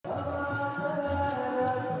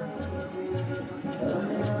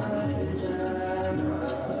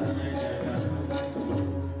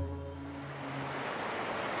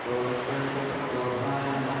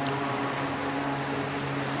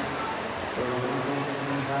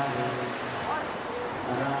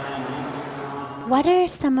What are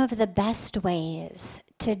some of the best ways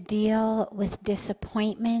to deal with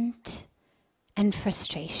disappointment and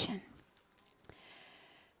frustration?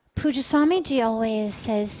 Pujya Swamiji always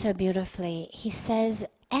says so beautifully, he says,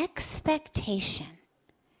 expectation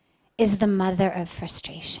is the mother of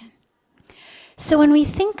frustration. So when we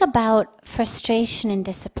think about frustration and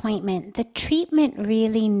disappointment, the treatment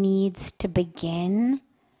really needs to begin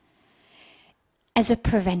as a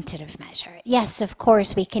preventative measure. Yes, of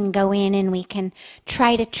course, we can go in and we can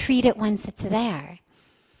try to treat it once it's there.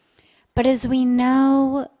 But as we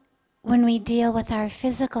know, when we deal with our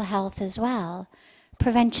physical health as well,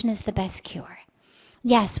 prevention is the best cure.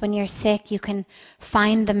 Yes, when you're sick, you can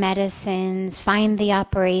find the medicines, find the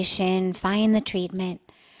operation, find the treatment.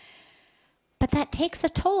 But that takes a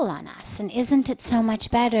toll on us. And isn't it so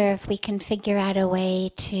much better if we can figure out a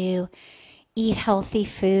way to eat healthy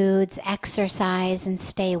foods, exercise, and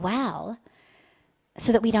stay well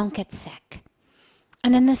so that we don't get sick?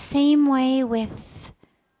 And in the same way with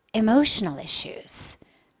emotional issues,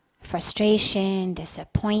 frustration,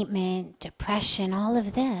 disappointment, depression, all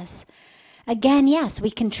of this, again, yes,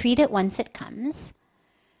 we can treat it once it comes,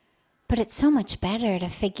 but it's so much better to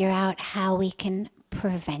figure out how we can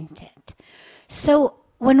prevent it. So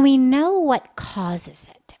when we know what causes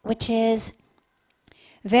it, which is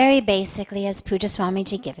very basically, as Pujya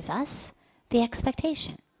Swamiji gives us, the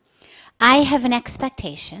expectation. I have an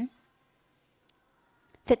expectation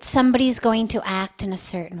that somebody's going to act in a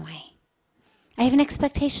certain way. I have an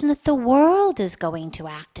expectation that the world is going to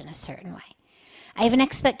act in a certain way. I have an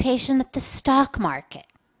expectation that the stock market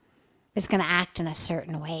is going to act in a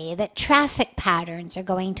certain way, that traffic patterns are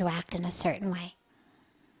going to act in a certain way.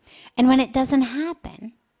 And when it doesn't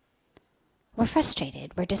happen, we're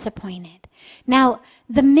frustrated, we're disappointed. Now,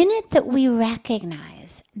 the minute that we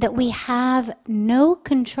recognize that we have no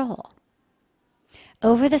control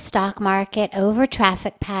over the stock market, over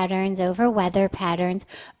traffic patterns, over weather patterns,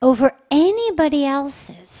 over anybody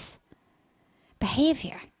else's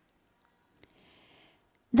behavior,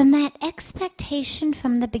 then that expectation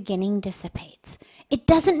from the beginning dissipates. It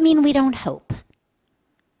doesn't mean we don't hope.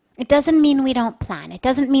 It doesn't mean we don't plan. It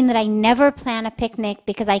doesn't mean that I never plan a picnic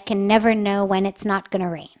because I can never know when it's not going to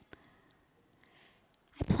rain.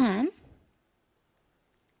 I plan.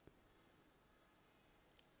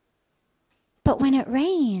 But when it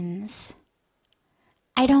rains,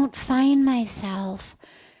 I don't find myself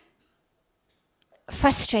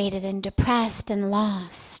frustrated and depressed and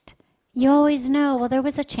lost. You always know, well, there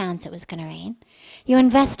was a chance it was going to rain. You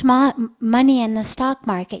invest money in the stock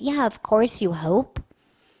market. Yeah, of course you hope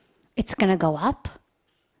it's going to go up.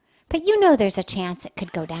 But you know there's a chance it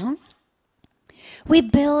could go down. We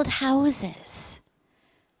build houses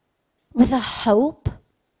with a hope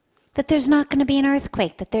that there's not going to be an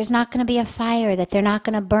earthquake, that there's not going to be a fire, that they're not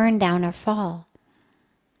going to burn down or fall.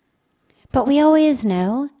 But we always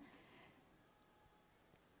know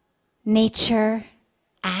nature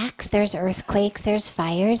acts, there's earthquakes, there's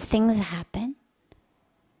fires, things happen.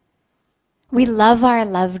 We love our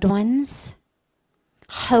loved ones,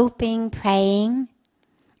 hoping, praying,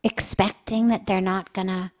 expecting that they're not going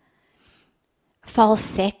to fall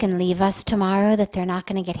sick and leave us tomorrow, that they're not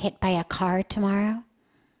going to get hit by a car tomorrow.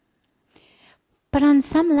 But on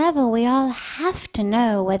some level, we all have to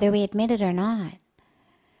know, whether we admit it or not,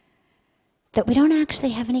 that we don't actually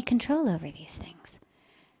have any control over these things.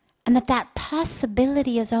 And that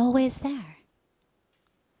possibility is always there.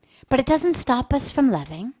 But it doesn't stop us from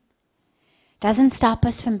loving. Doesn't stop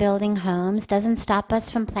us from building homes, doesn't stop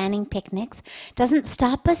us from planning picnics, doesn't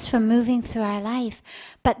stop us from moving through our life.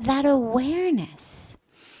 But that awareness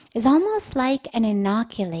is almost like an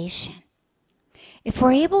inoculation. If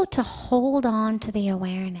we're able to hold on to the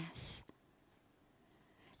awareness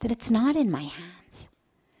that it's not in my hands,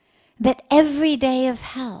 that every day of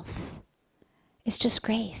health is just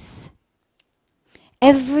grace.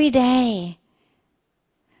 Every day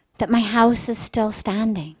that my house is still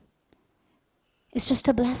standing, it's just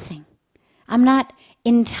a blessing. I'm not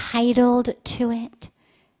entitled to it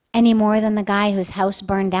any more than the guy whose house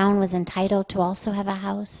burned down was entitled to also have a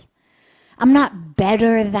house. I'm not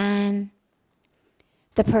better than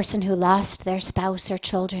the person who lost their spouse or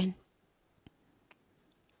children.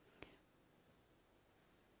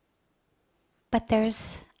 But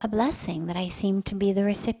there's a blessing that I seem to be the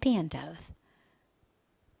recipient of.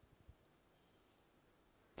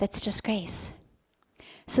 That's just grace.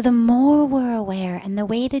 So the more we're aware, and the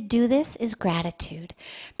way to do this is gratitude,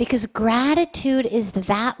 because gratitude is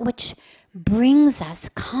that which brings us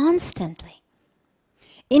constantly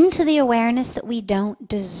into the awareness that we don't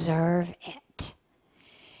deserve it.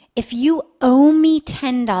 If you owe me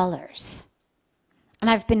 $10, And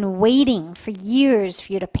I've been waiting for years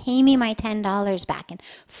for you to pay me my $10 back, and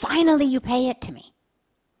finally you pay it to me.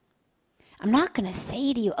 I'm not going to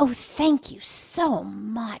say to you, oh, thank you so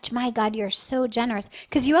much. My God, you're so generous,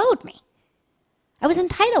 because you owed me. I was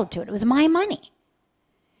entitled to it. It was my money.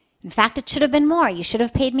 In fact, it should have been more. You should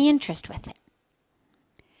have paid me interest with it.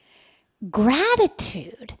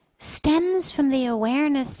 Gratitude stems from the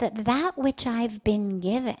awareness that that which I've been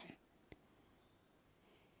given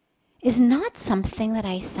is not something that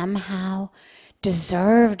I somehow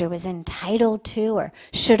deserved or was entitled to or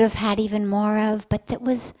should have had even more of, but that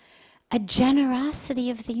was a generosity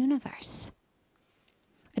of the universe,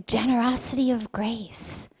 a generosity of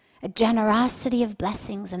grace, a generosity of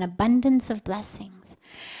blessings, an abundance of blessings.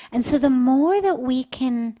 And so the more that we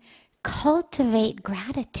can cultivate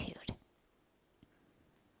gratitude,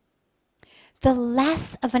 the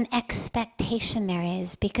less of an expectation there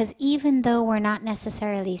is, because even though we're not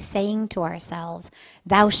necessarily saying to ourselves,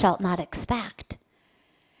 thou shalt not expect,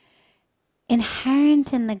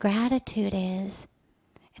 inherent in the gratitude is,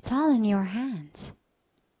 it's all in your hands.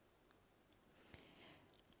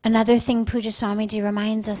 Another thing Pujya Swamiji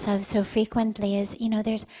reminds us of so frequently is,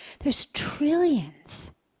 there's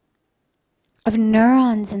trillions of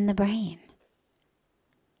neurons in the brain.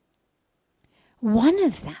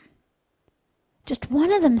 Just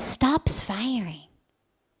one of them stops firing,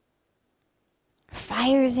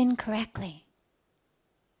 fires incorrectly.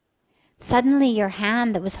 Suddenly your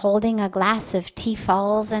hand that was holding a glass of tea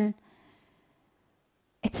falls and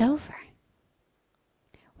it's over.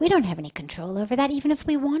 We don't have any control over that, even if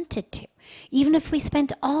we wanted to. Even if we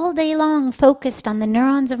spent all day long focused on the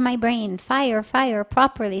neurons of my brain, fire,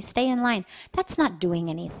 properly, stay in line. That's not doing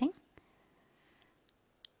anything.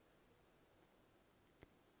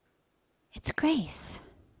 It's grace.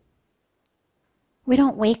 We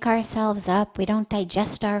don't wake ourselves up. We don't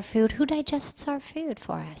digest our food. Who digests our food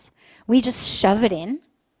for us? We just shove it in.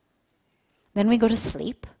 Then we go to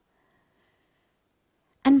sleep.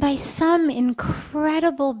 And by some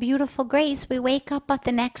incredible, beautiful grace, we wake up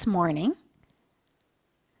the next morning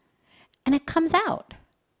and it comes out.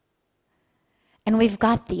 And we've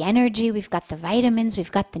got the energy, we've got the vitamins,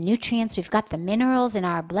 we've got the nutrients, we've got the minerals in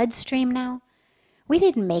our bloodstream now. We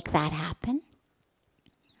didn't make that happen.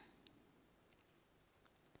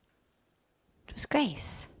 It was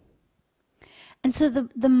grace. And so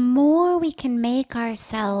the more we can make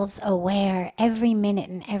ourselves aware every minute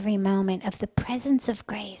and every moment of the presence of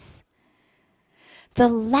grace, the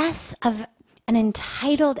less of an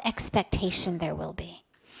entitled expectation there will be.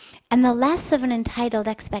 And the less of an entitled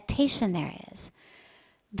expectation there is,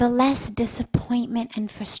 the less disappointment and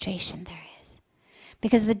frustration there is.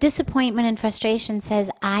 Because the disappointment and frustration says,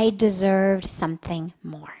 I deserved something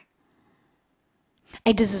more.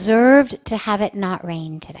 I deserved to have it not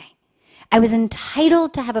rain today. I was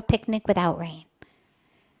entitled to have a picnic without rain.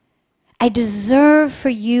 I deserve for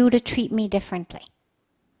you to treat me differently.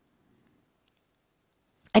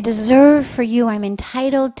 I deserve for you, I'm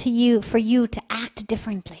entitled to you, for you to act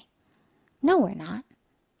differently. No, we're not.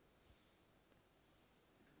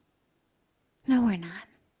 No, we're not.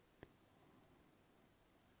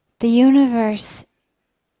 The universe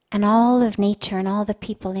and all of nature and all the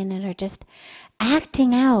people in it are just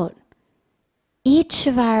acting out each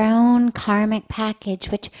of our own karmic package,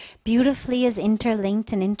 which beautifully is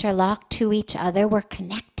interlinked and interlocked to each other. We're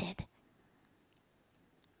connected.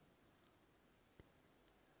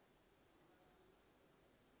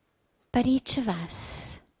 But each of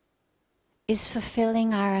us is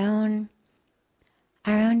fulfilling our own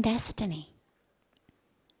destiny.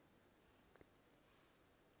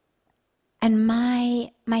 And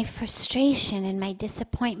my frustration and my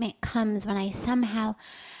disappointment comes when I somehow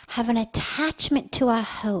have an attachment to a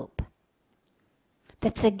hope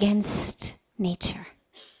that's against nature,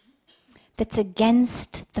 that's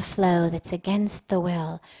against the flow, that's against the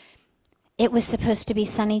will. It was supposed to be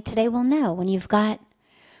sunny today. Well, no. When you've got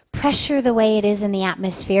pressure the way it is in the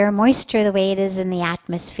atmosphere, moisture the way it is in the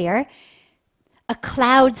atmosphere, a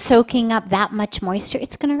cloud soaking up that much moisture,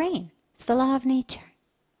 it's going to rain. It's the law of nature.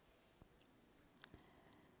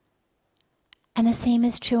 And the same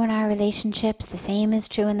is true in our relationships, the same is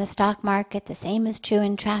true in the stock market, the same is true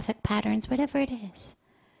in traffic patterns, whatever it is.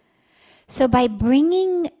 So by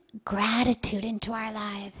bringing gratitude into our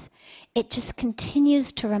lives, it just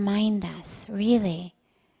continues to remind us, really,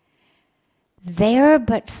 there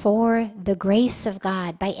but for the grace of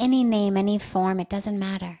God, by any name, any form, it doesn't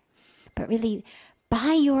matter. But really,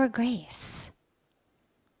 by your grace,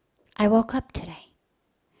 I woke up today.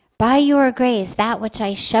 By your grace, that which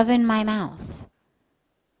I shove in my mouth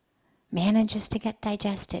manages to get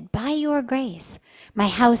digested. By your grace, my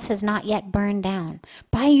house has not yet burned down.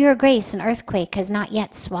 By your grace, an earthquake has not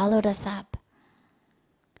yet swallowed us up.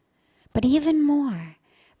 But even more,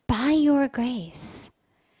 by your grace,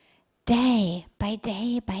 day by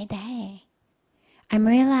day by day, I'm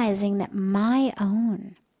realizing that my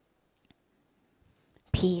own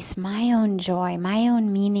peace, my own joy, my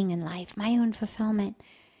own meaning in life, my own fulfillment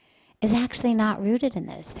is actually not rooted in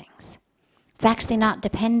those things. It's actually not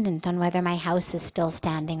dependent on whether my house is still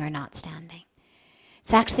standing or not standing.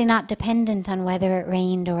 It's actually not dependent on whether it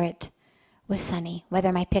rained or it was sunny,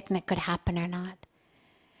 whether my picnic could happen or not.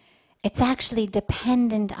 It's actually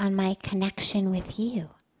dependent on my connection with you,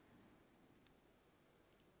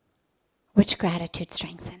 which gratitude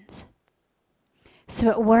strengthens. So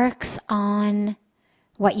it works on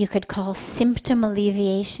what you could call symptom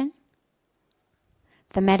alleviation.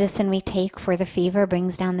 The medicine we take for the fever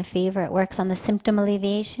brings down the fever. It works on the symptom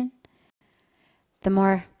alleviation. The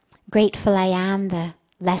more grateful I am, the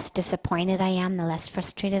less disappointed I am, the less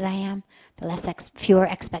frustrated I am, the fewer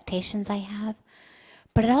expectations I have.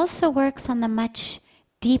 But it also works on the much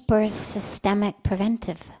deeper systemic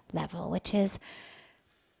preventive level, which is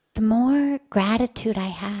the more gratitude I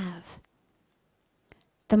have,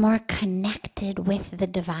 the more connected with the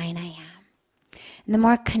divine I am. And the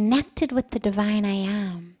more connected with the divine I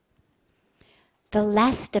am, the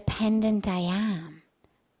less dependent I am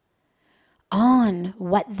on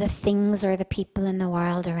what the things or the people in the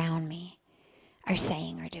world around me are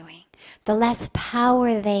saying or doing. The less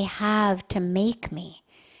power they have to make me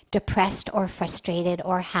depressed or frustrated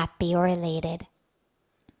or happy or elated,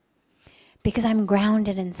 because I'm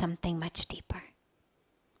grounded in something much deeper.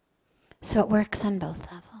 So it works on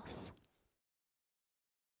both levels.